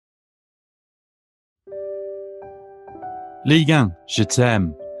Ligue 1, je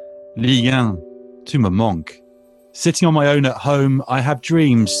t'aime. Ligue 1, tu me manques. Sitting on my own at home, I have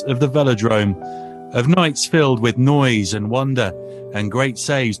dreams of the velodrome, of nights filled with noise and wonder, and great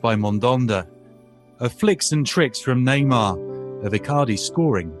saves by Mondonda, of flicks and tricks from Neymar, of Icardi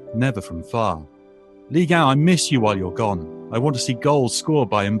scoring, never from far. Ligue 1, I miss you while you're gone. I want to see goals scored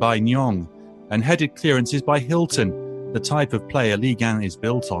by Mbaye Nyong, and headed clearances by Hilton, the type of player Ligue 1 is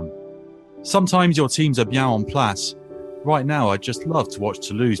built on. Sometimes your teams are bien en place. Right now, I'd just love to watch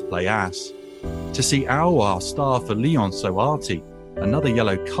Toulouse play ass. To see our star for Lyon so arty, another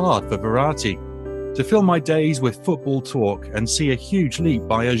yellow card for Verratti. To fill my days with football talk and see a huge leap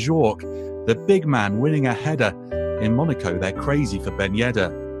by Ajorc, the big man winning a header. In Monaco, they're crazy for Ben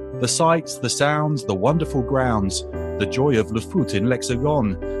Yedder. The sights, the sounds, the wonderful grounds, the joy of Le Foot in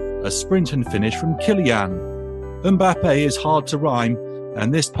l'Hexagon, a sprint and finish from Kylian. Mbappe is hard to rhyme,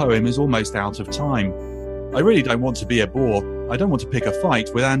 and this poem is almost out of time. I really don't want to be a bore. I don't want to pick a fight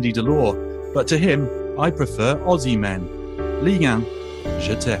with Andy Delors, but to him, I prefer Aussie men. Ligue 1,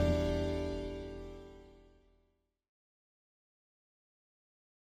 je t'aime.